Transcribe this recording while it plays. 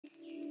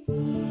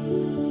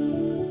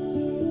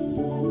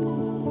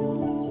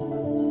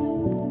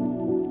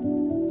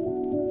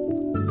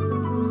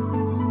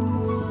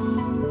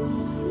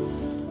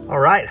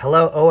right,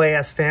 hello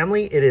OAS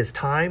family. It is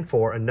time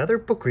for another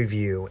book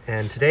review,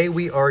 and today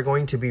we are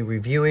going to be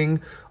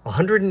reviewing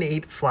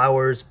 108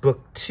 Flowers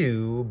Book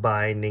 2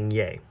 by Ning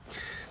Yeh.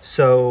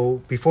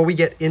 So before we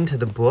get into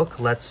the book,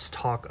 let's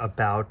talk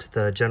about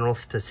the general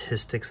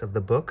statistics of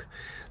the book.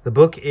 The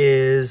book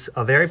is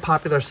a very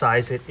popular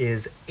size. It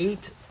is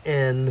 8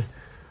 and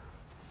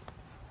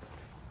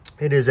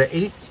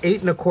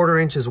a quarter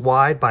inches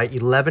wide by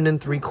 11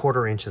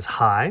 3/4 inches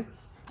high.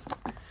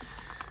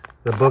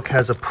 The book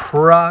has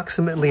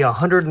approximately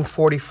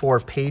 144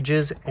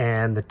 pages,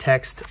 and the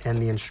text and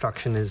the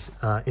instruction is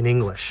in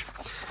English.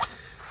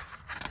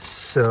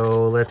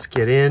 So let's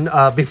get in.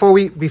 Before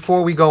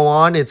we go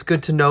on, it's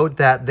good to note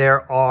that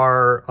there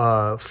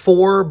are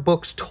 4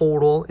 books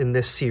total in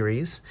this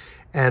series,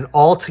 and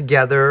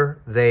altogether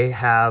they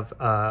have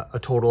a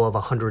total of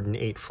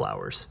 108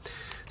 flowers.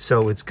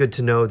 So it's good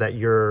to know that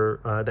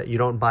you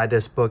don't buy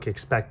this book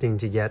expecting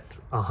to get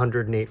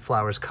 108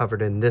 flowers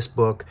covered in this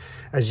book.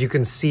 As you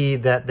can see,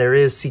 that there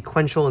is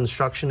sequential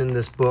instruction in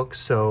this book.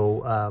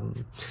 So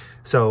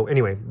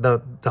anyway,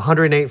 the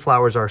 108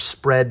 flowers are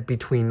spread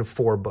between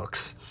 4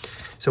 books.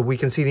 So we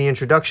can see the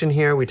introduction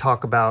here. We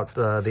talk about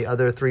the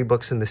other 3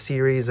 books in the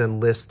series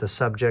and list the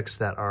subjects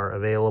that are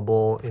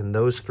available in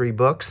those 3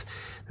 books.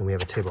 Then we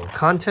have a table of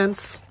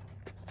contents.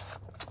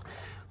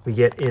 We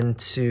get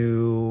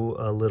into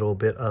a little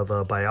bit of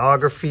a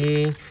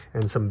biography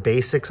and some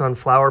basics on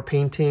flower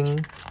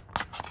painting.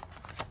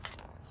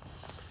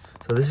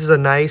 So this is a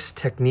nice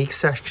technique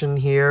section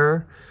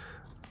here,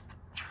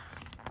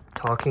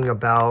 talking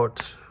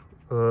about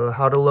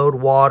how to load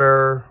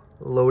water,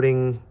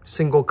 loading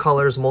single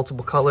colors,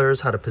 multiple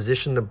colors, how to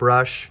position the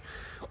brush,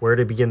 where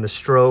to begin the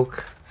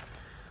stroke.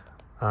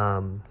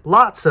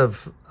 Lots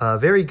of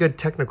very good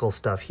technical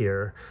stuff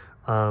here.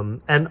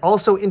 And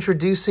also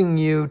introducing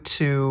you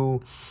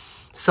to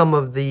some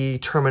of the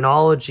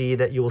terminology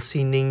that you will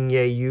see Ning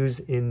Yeh use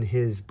in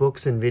his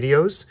books and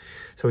videos.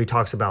 So he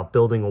talks about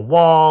building a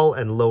wall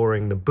and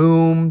lowering the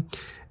boom,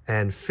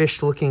 and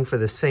fish looking for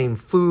the same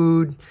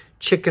food,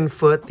 chicken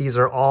foot. These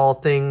are all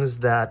things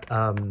that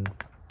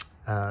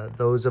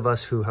those of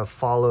us who have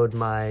followed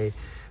my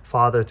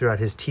father throughout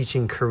his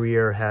teaching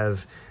career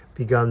have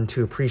begun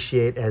to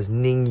appreciate as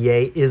Ning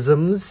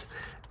Yeh-isms.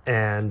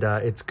 And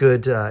it's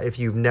good if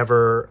you've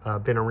never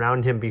been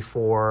around him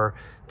before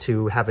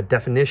to have a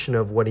definition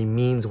of what he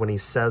means when he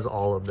says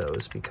all of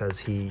those, because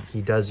he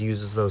does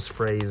use those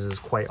phrases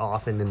quite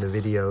often in the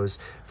videos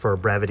for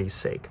brevity's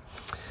sake.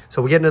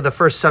 So we get into the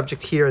first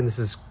subject here, and this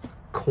is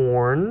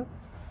corn.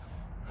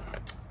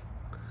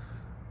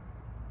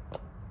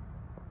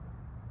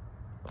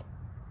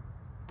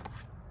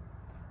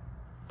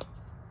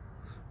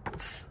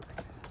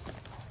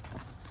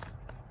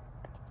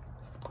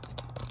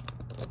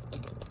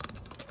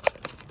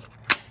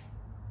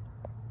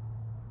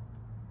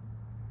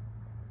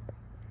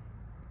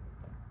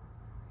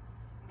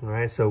 All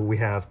right, so we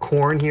have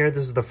corn here.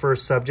 This is the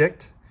first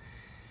subject.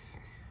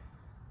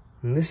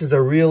 And this is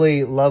a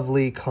really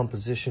lovely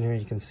composition here.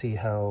 You can see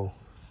how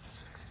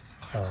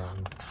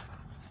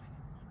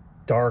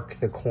dark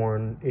the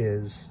corn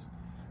is.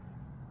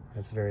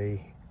 That's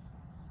very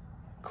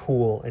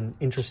cool and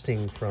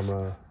interesting from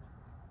a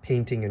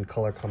painting and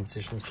color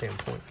composition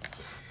standpoint.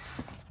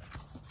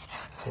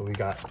 So we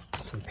got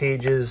some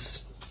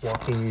pages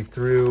walking you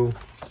through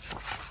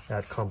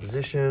that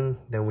composition.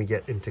 Then we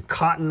get into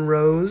cotton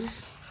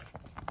rose.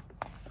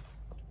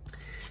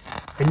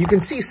 And you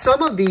can see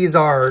some of these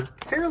are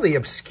fairly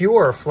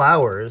obscure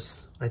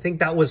flowers. I think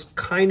that was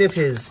kind of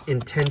his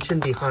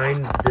intention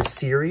behind this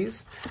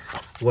series,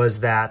 was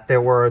that there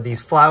were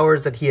these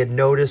flowers that he had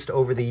noticed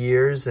over the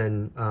years,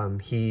 and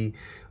he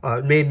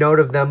made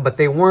note of them, but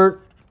they weren't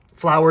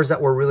flowers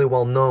that were really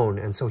well known.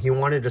 And so he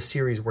wanted a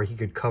series where he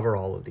could cover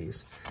all of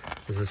these.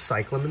 This is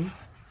cyclamen.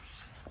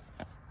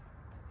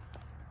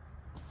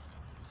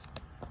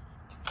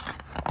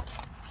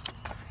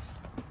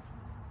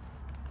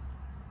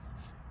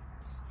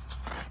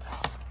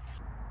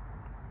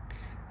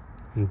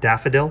 And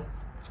daffodil.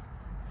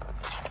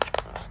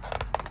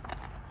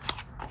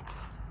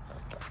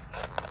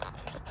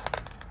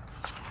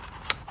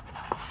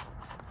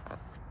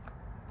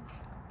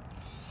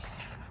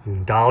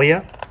 And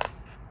dahlia.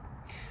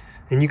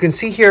 And you can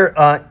see here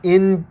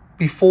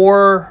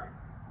before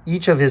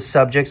each of his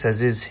subjects,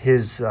 as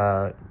is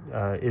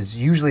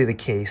usually the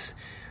case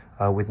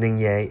with Ning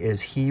Yeh,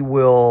 is he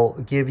will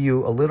give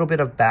you a little bit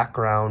of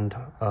background,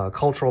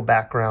 cultural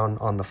background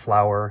on the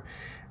flower,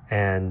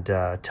 and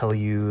tell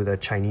you the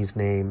Chinese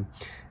name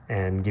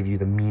and give you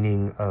the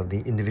meaning of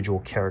the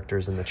individual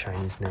characters in the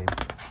Chinese name.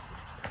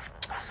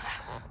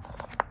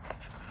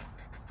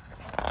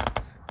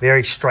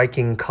 Very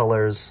striking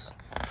colors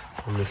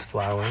on this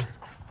flower.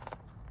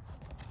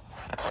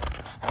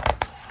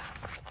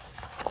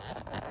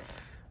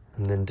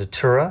 And then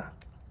datura.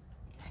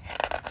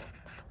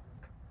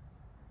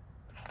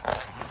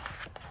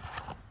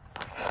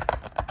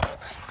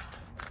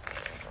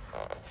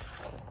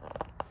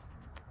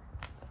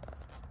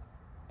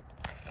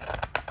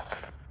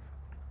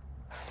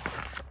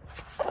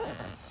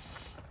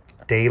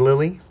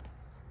 daylily.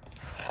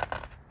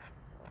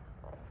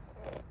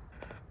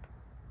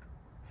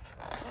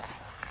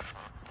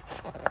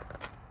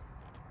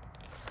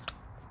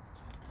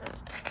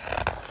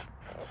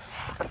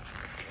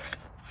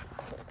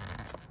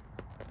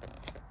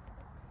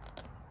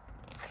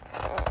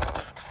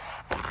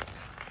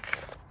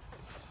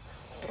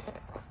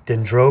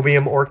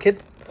 Dendrobium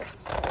orchid.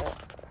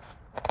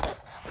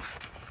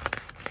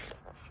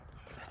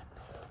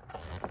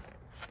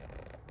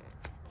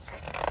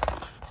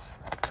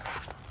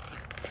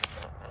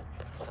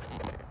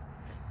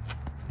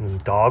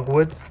 And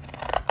dogwood.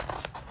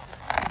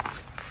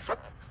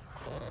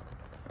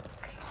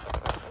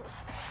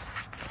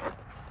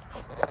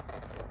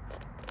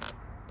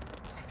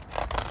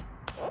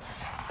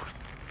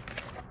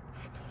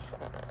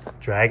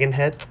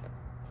 Dragonhead.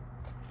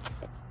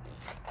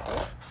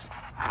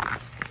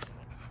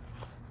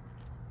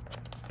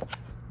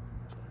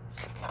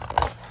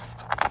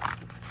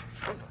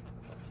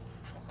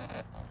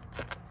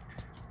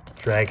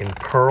 Dragon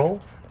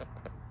pearl.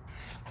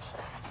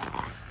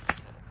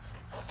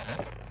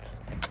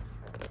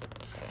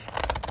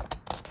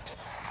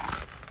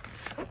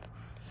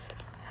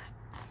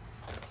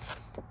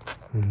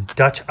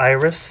 Dutch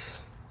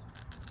iris.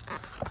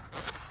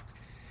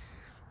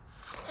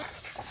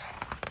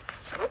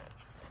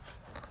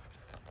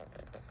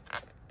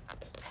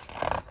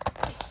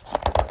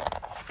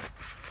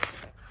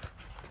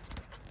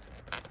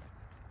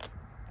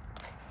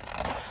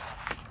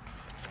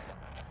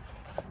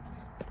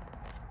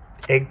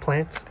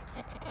 Eggplant.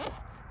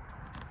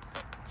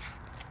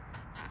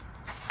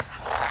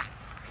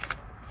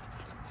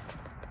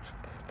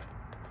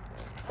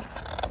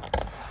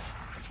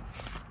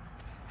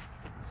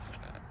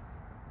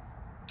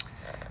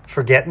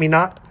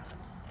 Forget-me-not.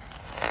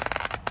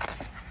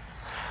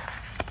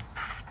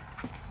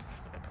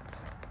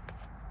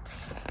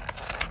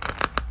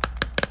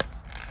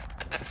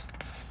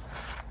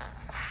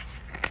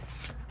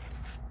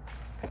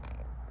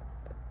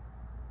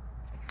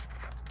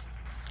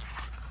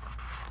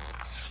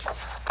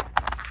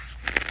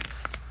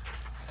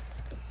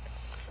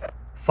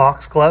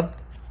 Foxglove.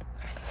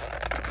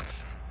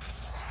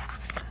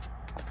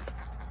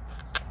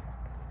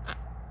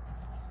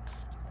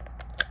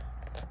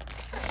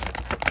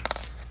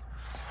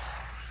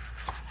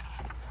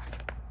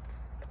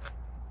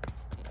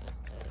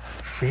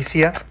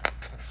 Freesia.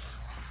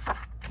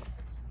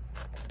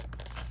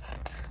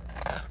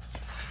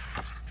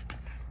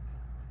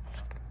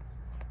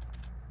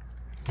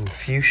 And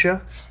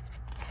fuchsia.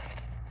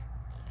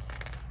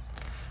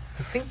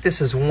 I think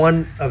this is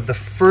one of the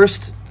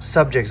first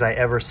subjects I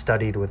ever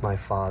studied with my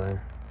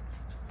father.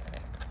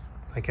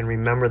 I can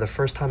remember the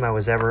first time I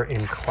was ever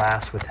in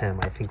class with him.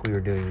 I think we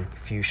were doing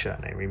fuchsia,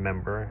 and I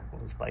remember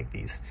it was like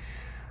these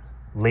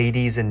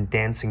ladies in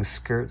dancing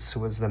skirts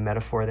was the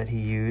metaphor that he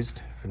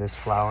used for this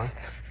flower.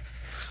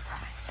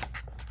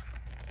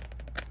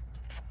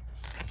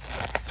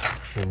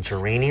 And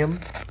geranium.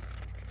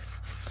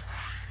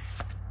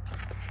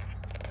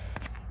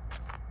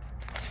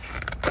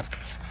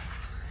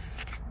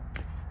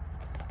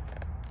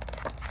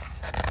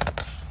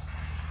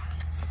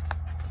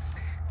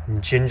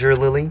 And ginger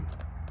lily.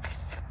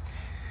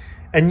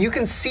 And you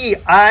can see,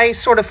 I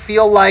sort of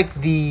feel like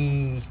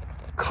the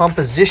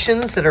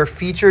compositions that are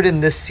featured in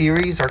this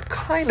series are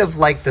kind of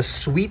like the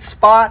sweet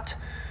spot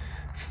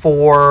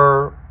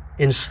for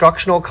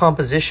instructional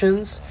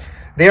compositions.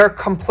 They are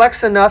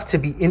complex enough to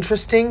be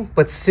interesting,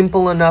 but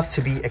simple enough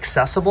to be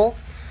accessible.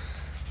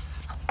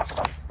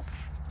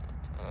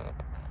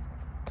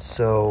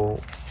 So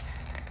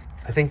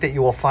I think that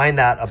you will find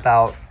that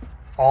about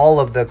all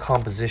of the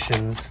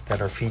compositions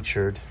that are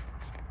featured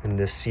in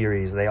this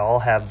series. They all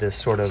have this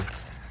sort of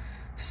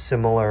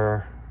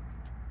similar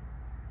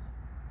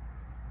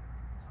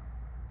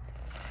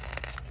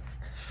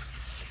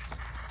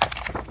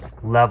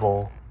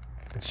level.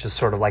 It's just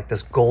sort of like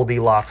this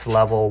Goldilocks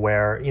level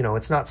where, you know,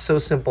 it's not so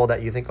simple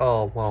that you think,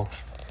 oh, well,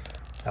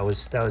 that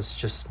was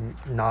just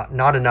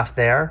not enough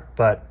there.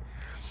 But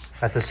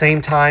at the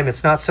same time,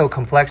 it's not so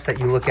complex that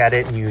you look at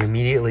it and you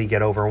immediately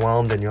get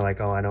overwhelmed and you're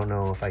like, oh, I don't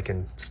know if I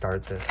can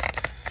start this.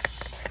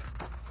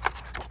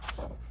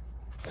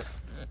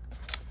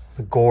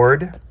 The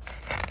gourd.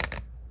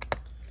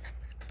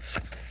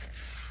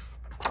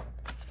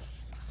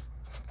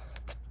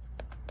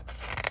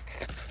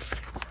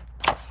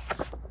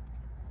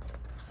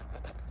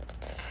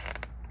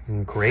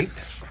 And grape.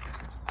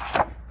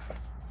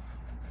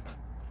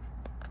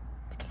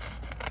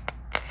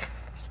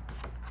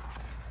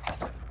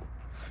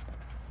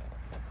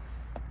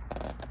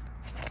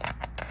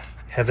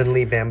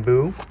 Heavenly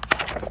bamboo.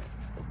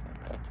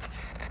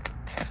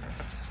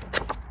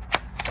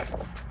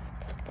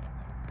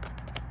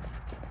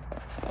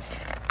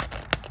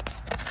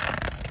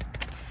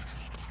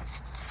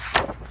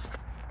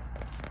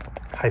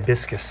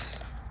 Hibiscus.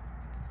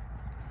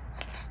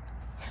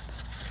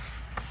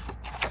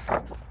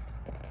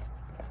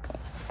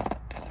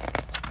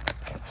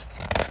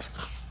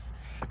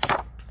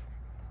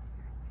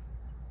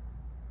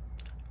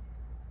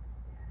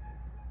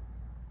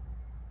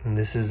 And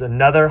this is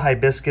another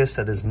hibiscus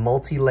that is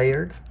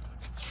multi-layered.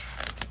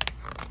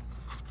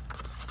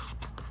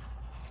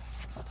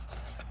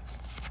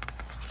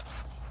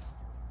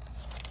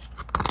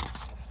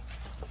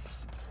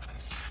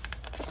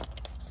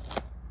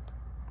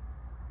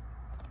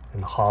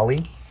 And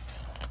holly.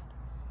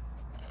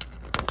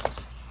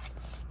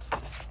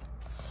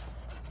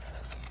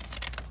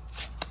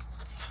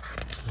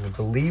 I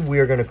believe we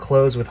are going to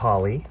close with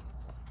holly.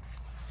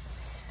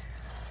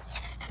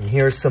 And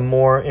here's some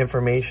more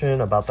information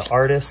about the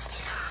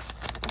artist.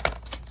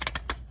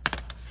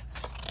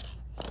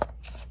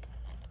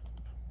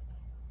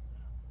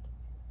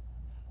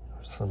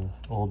 There's some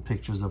old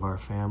pictures of our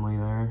family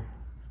there.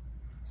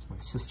 It's my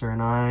sister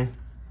and I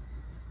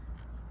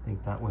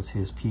think that was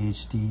his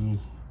PhD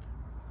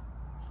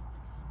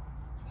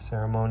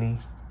ceremony.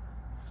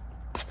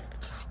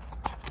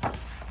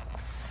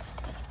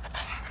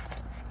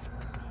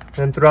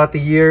 And throughout the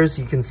years,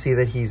 you can see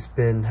that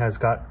has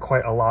got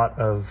quite a lot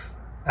of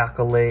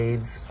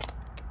accolades.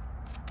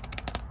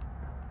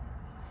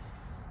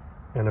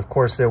 And of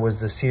course, there was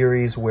the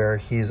series where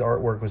his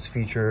artwork was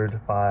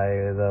featured by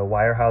the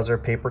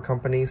Weyerhaeuser Paper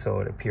Company,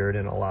 so it appeared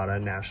in a lot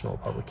of national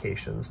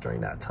publications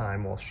during that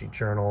time: Wall Street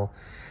Journal,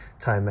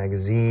 Time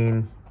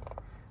Magazine,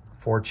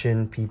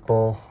 Fortune,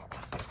 People.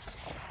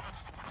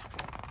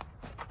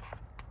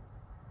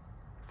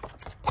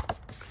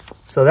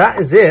 So that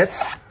is it.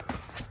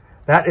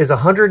 That is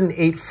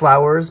 108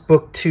 Flowers,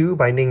 Book 2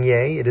 by Ning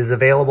Yeh. It is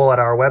available at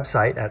our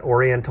website at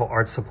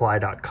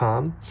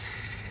orientalartsupply.com.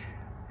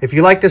 If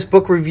you like this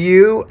book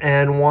review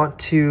and want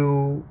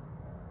to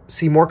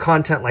see more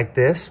content like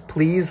this,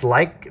 please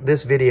like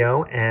this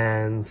video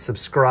and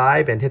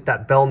subscribe and hit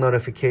that bell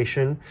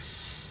notification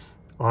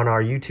on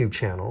our YouTube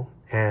channel.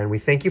 And we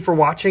thank you for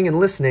watching and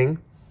listening,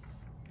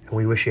 and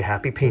we wish you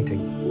happy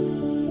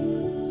painting.